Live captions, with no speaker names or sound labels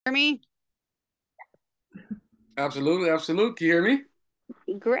Hear me? Absolutely, absolutely. Can you hear me?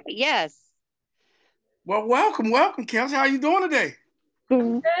 Great. Yes. Well, welcome, Kelsie. How you doing today? I'm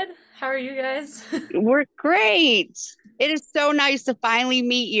Mm, good. How are you guys? we're great. It is so nice to finally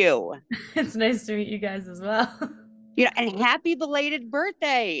meet you. It's nice to meet you guys as well. And happy belated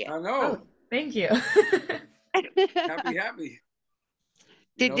birthday. I Oh, know. thank you. Happy, happy.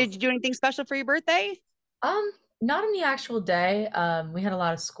 You Did know, did you do anything special for your birthday? Um, Not on the actual day. We had a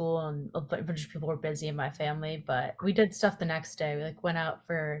lot of school and a bunch of people were busy in my family, but we did stuff the next day. We like went out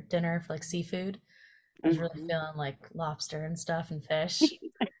for dinner for like seafood. I was really Mhm. feeling like lobster and stuff and fish.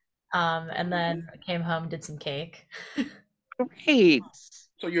 And then I came home, did some cake. Great.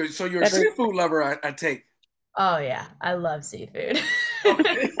 so you're a That is seafood lover, I take. Oh yeah, I love seafood.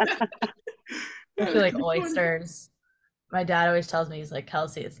 Okay. Especially That's like pretty funny. oysters. My dad always tells me, he's like,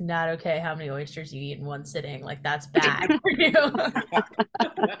 Kelsey, it's not okay how many oysters you eat in one sitting. Like, that's bad for you.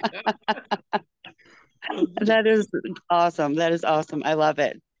 that is awesome. That is awesome. I love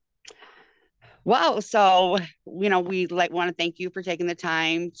it. Wow. So, we like want to thank you for taking the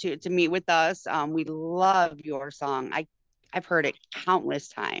time to meet with us. We love your song. I've heard it countless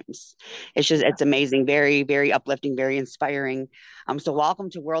times. It's amazing, very, very uplifting, very inspiring. So welcome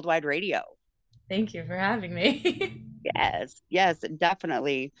to Worldwide Radio. Thank you for having me. Yes, yes,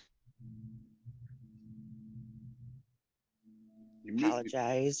 definitely. You meet me.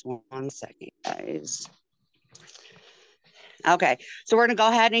 Apologize. One second, guys. Okay, so we're gonna go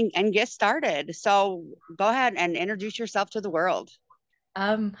ahead and get started. So go ahead and introduce yourself to the world.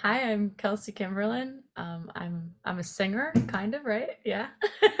 Hi, I'm Kelsey Kimberlin. I'm a singer, kind of, right? Yeah.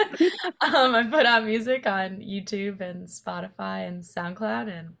 I put out music on YouTube and Spotify and SoundCloud,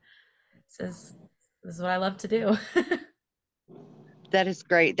 and this is what I love to do. That is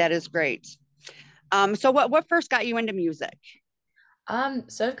great. That is great. So what first got you into music?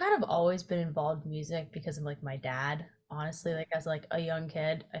 So I've kind of always been involved in music because of like my dad. Honestly, like as like a young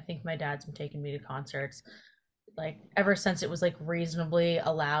kid, I think my dad's been taking me to concerts like ever since it was like reasonably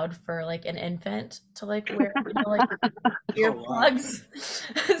allowed for like an infant to like wear, like Oh wow. earplugs.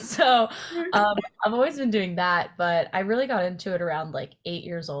 So I've always been doing that, but I really got into it around like 8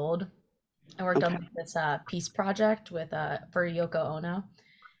 years old. I worked on Okay. like, this peace project with for Yoko Ono,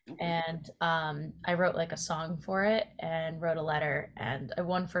 Okay. and I wrote like a song for it and wrote a letter, and I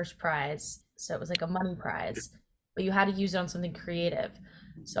won first prize. So it was like a money prize, but you had to use it on something creative.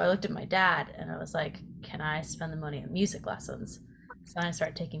 So I looked at my dad and I was like, "Can I spend the money on music lessons?" So then I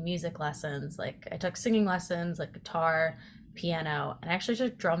started taking music lessons. Like I took singing lessons, like guitar, piano, and I actually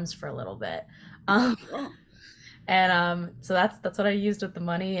took drums for a little bit. Um, Wow. and so that's what I used with the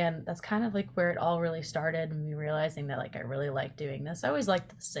money, and that's kind of like where it all really started, and me realizing that like I really like doing this. I always liked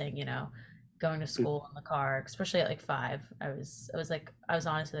to sing, going to school in the car, especially at like 5. I was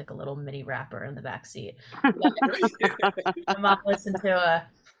honestly like a little mini rapper in the back seat. My mom listened to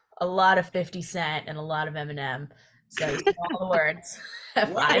a lot of 50 Cent and a lot of Eminem, so I used to know all the words at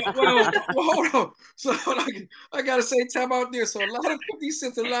Well, 5. well, hold on. So I gotta say, time out there. So a lot of 50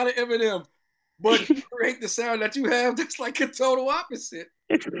 cents, a lot of Eminem, but you create the sound that you have. That's like a total opposite.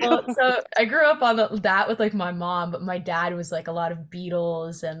 Well, so I grew up on that with like my mom, but my dad was like a lot of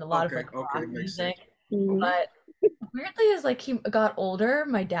Beatles and a lot of Okay, like okay, rock makes music. sense. Mhm. Okay. But weirdly, as like he got older,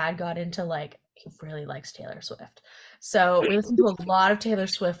 my dad got into like he really likes Taylor Swift. So we listened to a lot of Taylor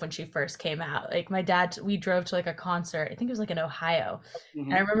Swift when she first came out. Like my dad, we drove to like a concert. I think it was like in Ohio.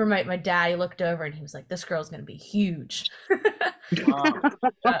 And I Hmm. remember my dad, he looked over and he was like, "This girl's gonna be huge." Wow.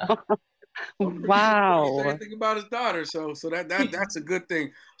 So, Okay, he didn't say Wow. anything about his daughter, so that's a good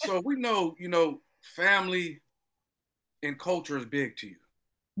thing. So we know, family and culture is big to you.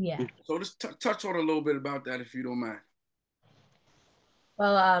 yeah. So just touch on a little bit about that if you don't mind.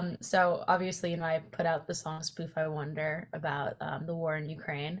 Well, so obviously, I put out the song Spoof I Wonder about the war in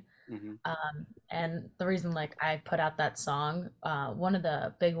Ukraine. Hmm. And the reason like I put out that song, one of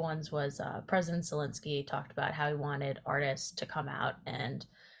the big ones was President Zelensky talked about how he wanted artists to come out and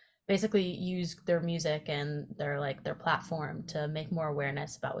basically use their music and their platform to make more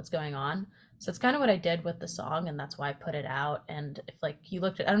awareness about what's going on. So it's kind of what I did with the song, and that's why I put it out. And if like you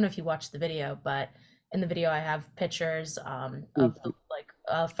looked at, I don't know if you watched the video, but in the video I have pictures of the Mhm. like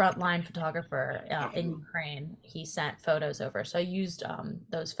a frontline photographer in Absolutely. Ukraine. He sent photos over, so I used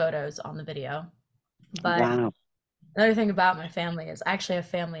those photos on the video. But Wow. another thing about my family is I actually have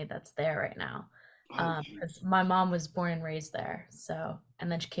family that's there right now. Oh, Because my mom was born and raised there. So,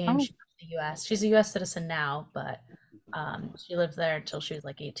 and then Oh, she moved to the US. She's a US citizen now, but she lived there until she was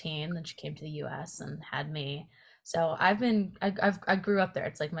like 18. Then she came to the US and had me. So I grew up there.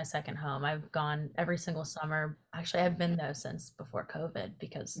 It's like my second home. I've gone every single summer. Actually, I've been there since before COVID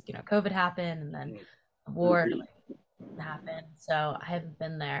because, COVID happened and then the war happened. So I haven't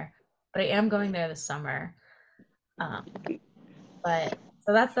been there, but I am going there this summer. Um, but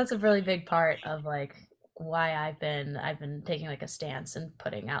so that's a really big part of like why I've been taking like a stance and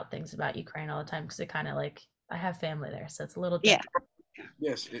putting out things about Ukraine all the time because it kind of like I have family there, so it's a little Yeah. different.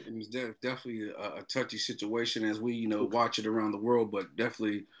 Yes, it was definitely a touchy situation as we, watch it around the world, but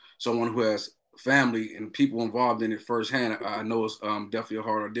definitely someone who has family and people involved in it firsthand, I know it's definitely a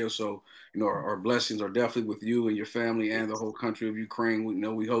hard ordeal. So, our blessings are definitely with you and your family and the whole country of Ukraine.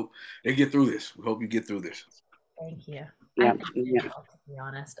 We hope they get through this. We hope you get through this. Thank you. I Yeah. think they Yeah. will, to be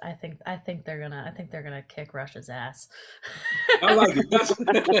honest. I think they're gonna kick Russia's ass. I like it.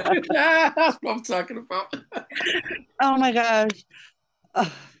 That's what I'm talking about. Oh my gosh.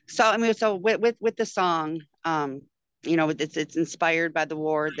 Ugh. So I mean, so with the song, it's inspired by the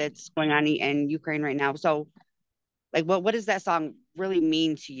war that's going on in Ukraine right now. So like, what does that song really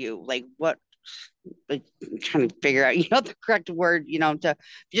mean to you? Like, what? Like, I'm trying to figure out, the correct word, to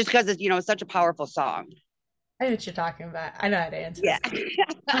just because it's such a powerful song. I know what you're talking about. I know how to answer Yeah. this.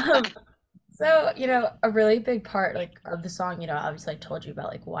 Um, so, a really big part like of the song, obviously I told you about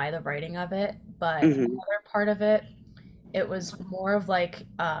like why the writing of it, but Hmm. another part of it, it was more of like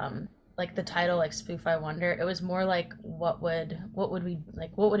the title like Spoof I Wonder. It was more like what would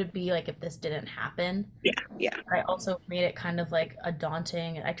it be like if this didn't happen? Yeah. Yeah. I also made it kind of like a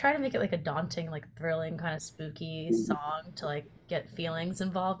daunting. I try to make it like a daunting, like thrilling, kind of spooky song to like get feelings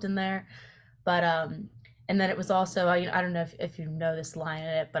involved in there. But and then it was also I don't know if you know this line in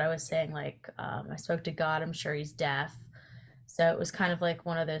it, but I was saying like I spoke to God. I'm sure He's deaf. So it was kind of like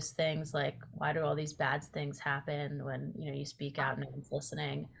one of those things like why do all these bad things happen when you speak out and no one's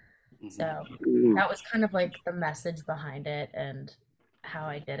listening. Mhm. So Mhm. that was kind of like the message behind it and how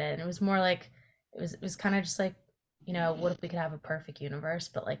I did it. And it was more like it was kind of just like, what if we could have a perfect universe,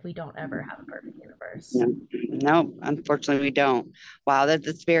 but like we don't ever have a perfect universe. No, no, unfortunately, we don't. Wow,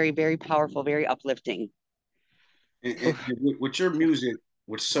 that's very, very powerful, very uplifting. And with your music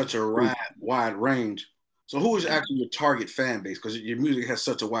with such a wide range, so who is actually your target fan base? Because your music has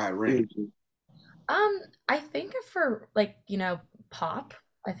such a wide range. Mhm. I think for like, pop,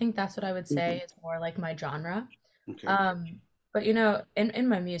 I think that's what I would say Mhm. is more like my genre. Okay. Um, but in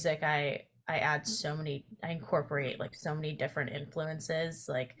my music, I incorporate like so many different influences.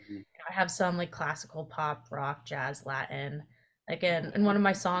 Like, Mhm. I have some like classical pop, rock, jazz, Latin. Like in one of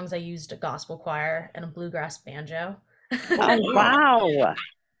my songs, I used a gospel choir and a bluegrass banjo. Oh Oh, wow. wow.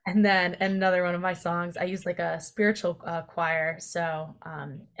 And then another one of my songs, I use like a spiritual choir. So,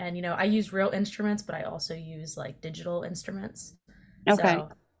 and I use real instruments, but I also use like digital instruments. Okay. So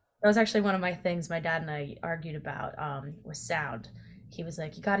that was actually one of my things my dad and I argued about was sound. He was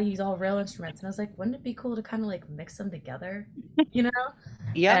like, "You got to use all real instruments," and I was like, "Wouldn't it be cool to kind of like mix them together?" You know?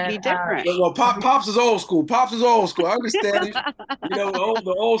 Yep, And be different. Well, pops is old school. Pops is old school. I understand it. The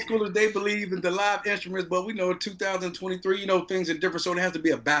old schoolers they believe in the live instruments, but we know in 2023, things are different, so there has to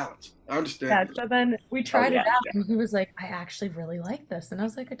be a balance. I yeah, understand. so then we Oh, tried it yeah. out, and he was like, "I actually really like this," and I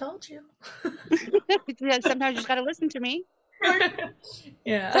was like, "I told you." Yeah, sometimes you just got to listen to me. Right.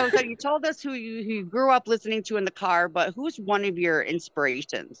 Yeah. So you told us who you grew up listening to in the car, but who's one of your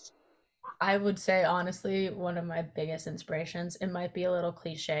inspirations? I would say honestly, one of my biggest inspirations, it might be a little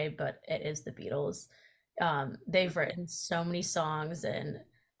cliche, but it is the Beatles. They've written so many songs and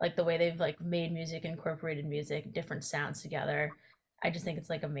like the way they've like made music, incorporated music, different sounds together. I just think it's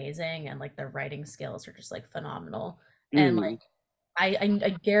like amazing and like their writing skills are just like phenomenal. And like Mm,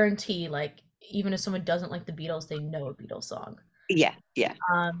 I guarantee like even if someone doesn't like the Beatles, they know a Beatles song. yeah, yeah.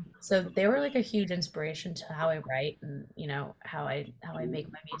 So they were like a huge inspiration to how I write and how I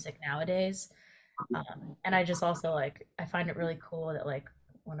make my music nowadays. And I just also like I find it really cool that like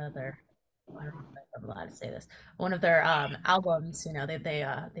one of their I don't know if I'm allowed to say this one of their albums,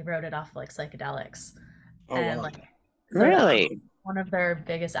 they wrote it off of, like psychedelics Oh and wow. like so Really? one of their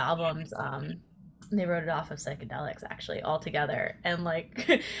biggest albums they wrote it off of psychedelics actually all together and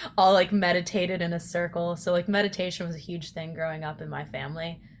like all like meditated in a circle. So like meditation was a huge thing growing up in my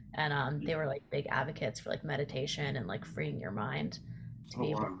family and they were like big advocates for like meditation and like freeing your mind to Oh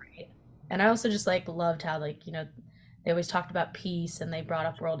be able to wow. write. And I also just like loved how like they always talked about peace and they brought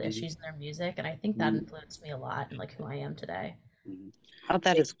up world Mhm. issues in their music and I think that Mhm. influenced me a lot in like who I am today. Mhm. Oh,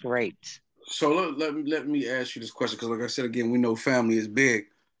 that is great. So let me ask you this question because, like I said again, we know family is big.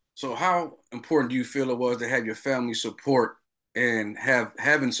 So, how important do you feel it was to have your family support and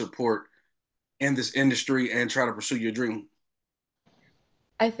having support in this industry and try to pursue your dream?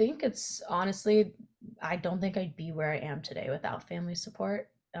 I think it's honestly I don't think I'd be where I am today without family support.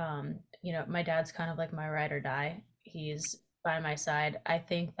 My dad's kind of like my ride or die. He's by my side. I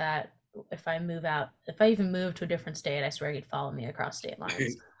think that if I even moved to a different state, I swear he'd follow me across state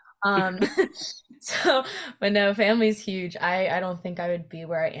lines. Um, so, but no, family's huge. I don't think I would be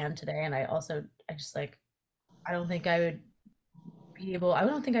where I am today, and I just like I don't think I would I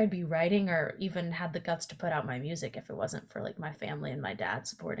don't think I'd be writing or even had the guts to put out my music if it wasn't for like my family and my dad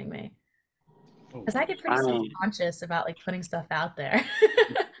supporting me. Oh, Because I get pretty Wow. self-conscious about like putting stuff out there.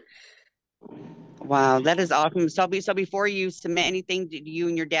 Wow, that is awesome. So before you submit anything, did you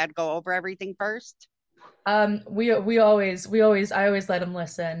and your dad go over everything first? We always I always let him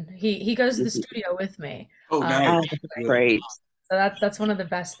listen. He goes to the Mhm. studio with me. oh, Oh, nice. that's Good. great. So that's one of the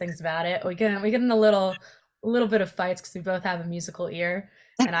best things about it. We get in a little bit of fights because we both have a musical ear,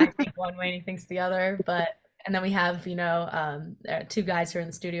 and I think one way and he thinks the other. But and then we have two guys who are in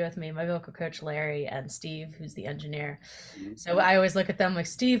the studio with me, my vocal coach Larry and Steve, who's the engineer. Mhm. So I always look at them like,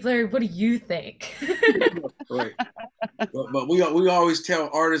 Steve, Larry, what do you think? Right. But we always tell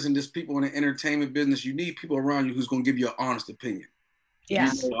artists and just people in the entertainment business, you need people around you who's going to give you an honest opinion.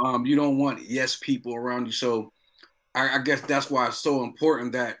 Yeah, You don't want yes people around you. So I guess that's why it's so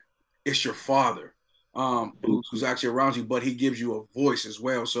important that it's your father, who's actually around you, but he gives you a voice as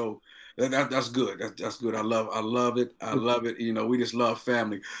well. So that's good. That's good. I love it. I love it. We just love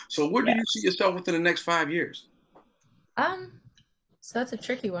family. So where do Yeah. you see yourself within the next 5 years? um, so that's a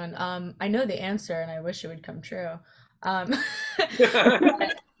tricky one. I know the answer, and I wish it would come true. Um,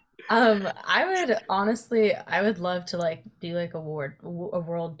 I would love to like do like a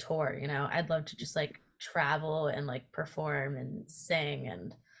world tour, I'd love to just like travel and like perform and sing,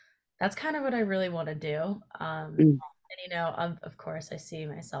 and that's kind of what I really want to do. And of course I see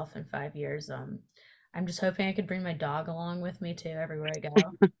myself in 5 years. I'm just hoping I could bring my dog along with me too everywhere I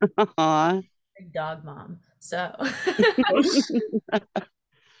go. Aw. Big dog mom. So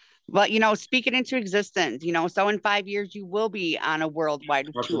But speak it into existence, so in 5 years you will be on a worldwide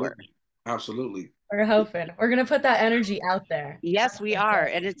tour. Absolutely. Absolutely. we're hoping we're gonna put that energy out there. Yes, we are,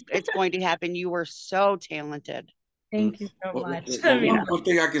 and it's going to happen. You were so talented. Thank you so Well, much. well, I mean, one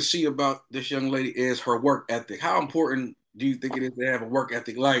thing I can see about this young lady is her work ethic. How important do you think it is to have a work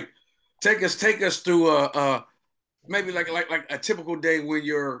ethic? Like, take us through maybe like a typical day when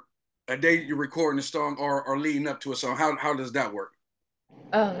a day you're recording a song or leading up to a song. How does that work?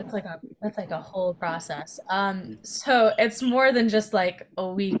 oh, that's like a whole process. So it's more than just like a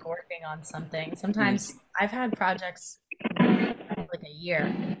week working on something. Sometimes I've had projects where like a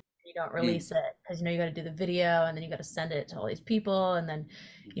year you don't release it because you got to do the video and then you got to send it to all these people and then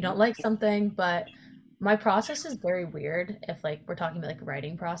you don't like something. But my process is very weird if like we're talking about like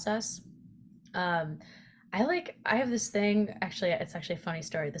writing process. Um, I have this thing, actually, it's actually a funny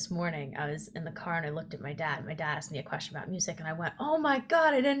story. This morning, I was in the car and I looked at my dad. My dad asked me a question about music, and I went, "Oh my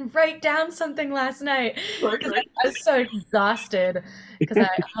God, I didn't write down something last night." Right, Because right. I was so exhausted, because I'm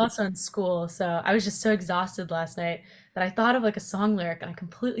also in school. So I was just so exhausted last night that I thought of like a song lyric and I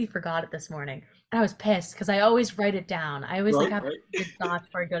completely forgot it this morning. And I was pissed because I always write it down. I always like Right, have right. good thoughts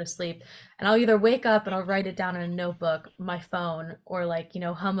before I go to sleep. And I'll either wake up and I'll write it down in a notebook, my phone, or like,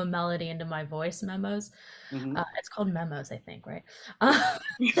 hum a melody into my voice memos. Mm-hmm. It's called memos, I think, right?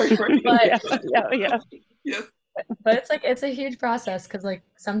 Right, right. But Yeah, yeah, yeah. Yes. but it's a huge process because like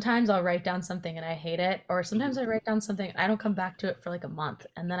sometimes I'll write down something and I hate it, or sometimes I write down something and I don't come back to it for like a month,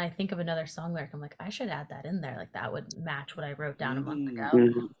 and then I think of another song lyric. I'm like, I should add that in there. Like that would match what I wrote down a month Mm-hmm. ago.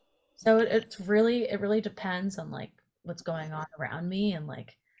 Mhm. So it really depends on like what's going on around me and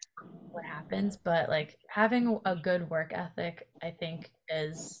like what happens, but like having a good work ethic, I think,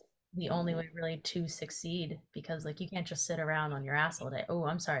 is the only way really to succeed, because like you can't just sit around on your ass all day. Oh,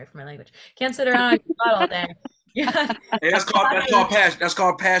 I'm sorry for my language. Can't sit around on your butt all day. Yeah. Hey, that's called passion. That's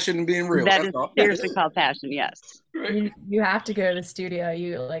called passion and being real. That That's is all. seriously called passion. Yes. Right. You have to go to the studio.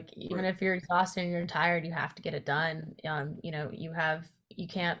 You like even Right. if you're exhausted and you're tired, you have to get it done. You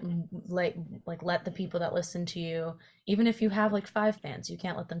can't like let the people that listen to you, even if you have like 5 fans, you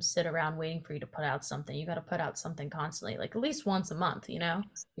can't let them sit around waiting for you to put out something. You got to put out something constantly, like at least once a month. You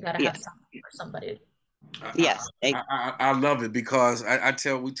got to have Yes. something for somebody. I, Yes. I love it because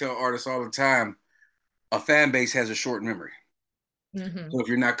we tell artists all the time, a fan base has a short memory. Hmm. So if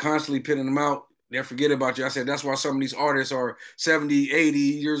you're not constantly pitting them out, they'll forget about you. I said that's why some of these artists are 70, 80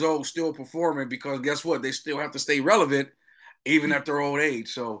 years old still performing, because guess what? They still have to stay relevant even at their old age.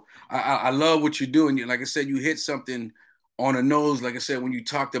 So I love what you're doing. Like I said, you hit something on the nose, like I said, when you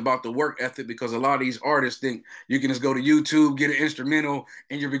talked about the work ethic, because a lot of these artists think you can just go to YouTube, get an instrumental,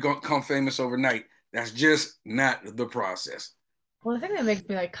 and you'll become famous overnight. That's just not the process. Well, the thing that makes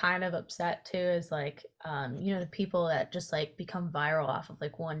me like kind of upset too is like, the people that just like become viral off of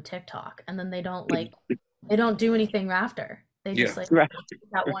like one TikTok and then they don't do anything after. They Yeah. just like Right.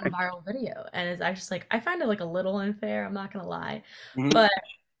 that one viral video, and it's I just like I find it like a little unfair. I'm not gonna lie, Mhm. but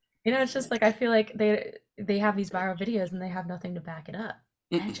it's just like I feel like they have these viral videos and they have nothing to back it up,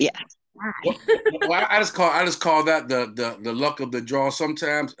 and it just Yeah. Well, I just call that the luck of the draw.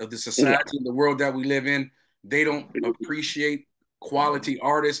 Sometimes of the Yeah. society, the world that we live in, they don't appreciate quality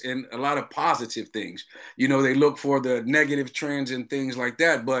artists and a lot of positive things. You know, they look for the negative trends and things like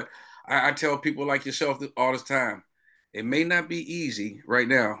that. But I tell people like yourself all this time, it may not be easy right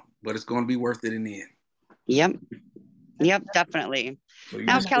now, but it's going to be worth it in the end. Yep. Yep. Definitely. So you I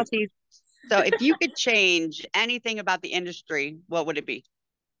Now, just know. Kelsie, so if you could change anything about the industry, what would it be?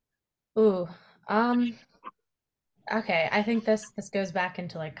 Ooh, um, okay. I think this goes back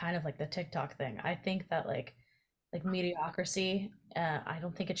into like kind of like the TikTok thing. I think that like mediocrity. I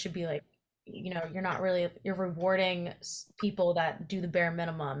don't think it should be like, you're not really you're rewarding people that do the bare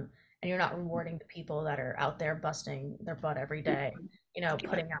minimum, and you're not rewarding the people that are out there busting their butt every day,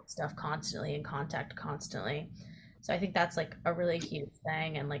 putting out stuff constantly and contact constantly. So I think that's like a really huge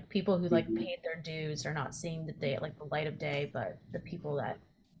thing, and like people who like paid their dues are not seeing the day like the light of day, but the people that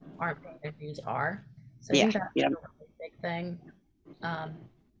aren't paying their dues are. So I Yeah. think that's like Yep. a really big thing. Um,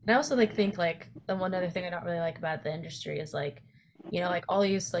 and I also like think like the one other thing I don't really like about the industry is like, like all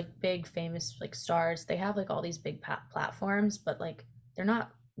these like big famous like stars, they have like all these big platforms, but like they're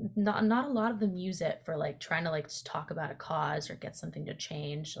not a lot of them use it for like trying to like just talk about a cause or get something to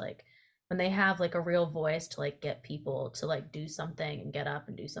change. Like when they have like a real voice to like get people to like do something and get up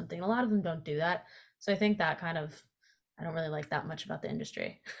and do something. A lot of them don't do that. So I think that kind of I don't really like that much about the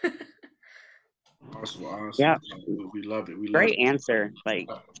industry. awesome, awesome. Yep. We love it. We love Great it. answer. Like,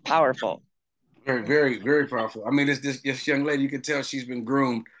 it's powerful. Very, very, very powerful. I mean, this young lady, you can tell she's been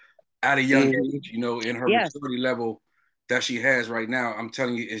groomed at a young Mhm. age, you know, in her Yes. maturity level that she has right now. I'm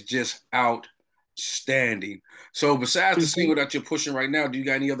telling you, it's just outstanding. So, besides the Mhm. single that you're pushing right now, do you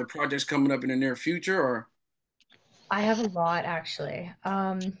got any other projects coming up in the near future? Or I have a lot actually.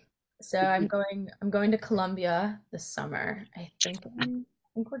 So I'm going to Colombia this summer. I think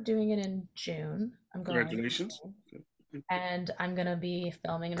we're doing it in June. I'm going. congratulations. And I'm gonna be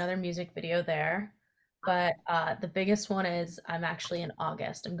filming another music video there. But the biggest one is I'm actually in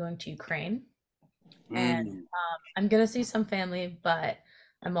August. I'm going to Ukraine, and Mm, I'm gonna see some family, but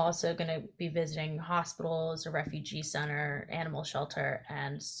I'm also gonna be visiting hospitals, a refugee center, animal shelter,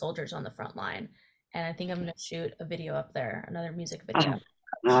 and soldiers on the front line. And I think I'm gonna shoot a video up there, another music Oh, video,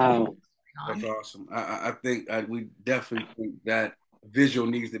 showing oh, what's that's going on. awesome. I think we definitely think that visual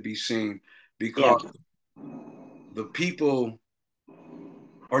needs to be seen yeah. because the people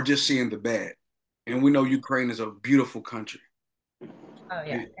are just seeing the bad. And we know Ukraine is a beautiful country. Oh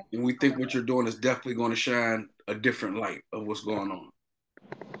yeah, And we think what you're doing is definitely going to shine a different light of what's going on.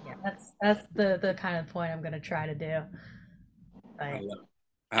 yeah. That's the kind of point I'm gonna try to do. I But love it.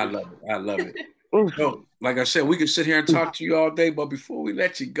 I love it. I love it. Oof. So, like I said, we can sit here and talk to you all day, but before we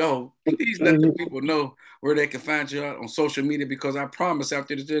let you go, please let the Mhm. people know where they can find you out on social media because I promise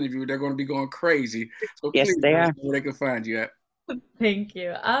after this interview, they're going to be going crazy. So Yes, please they let us are. know where they can find you at. thank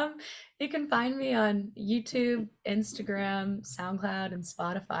you. You can find me on YouTube, Instagram, SoundCloud, and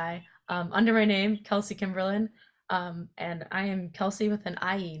Spotify under my name, Kelsie Kimberlin. And I am Kelsie with an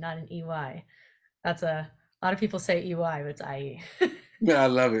IE, not an EY. That's a lot of people say EY, but it's IE. I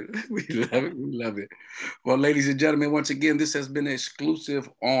love it. We love it. We love it. Well, ladies and gentlemen, once again, this has been exclusive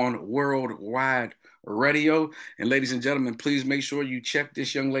on Worldwide Radio. And ladies and gentlemen, please make sure you check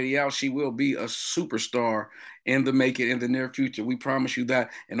this young lady out. She will be a superstar in the making in the near future. We promise you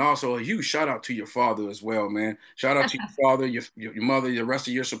that. And also a huge shout out to your father as well, man. Shout out to your father, your mother, the rest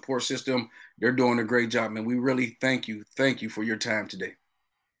of your support system. They're doing a great job, man. We really thank you. Thank you for your time today.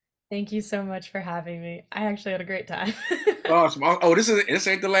 Thank you so much for having me. I actually had a great time. Awesome. Oh, this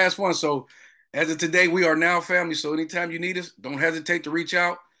ain't the last one. So as of today, we are now family. So anytime you need us, don't hesitate to reach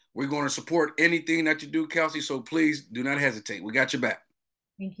out. We're going to support anything that you do, Kelsey. So please do not hesitate. We got your back.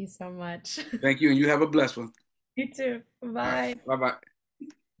 Thank you so much. Thank you, and you have a blessed one. You too. All right. Bye. Bye bye.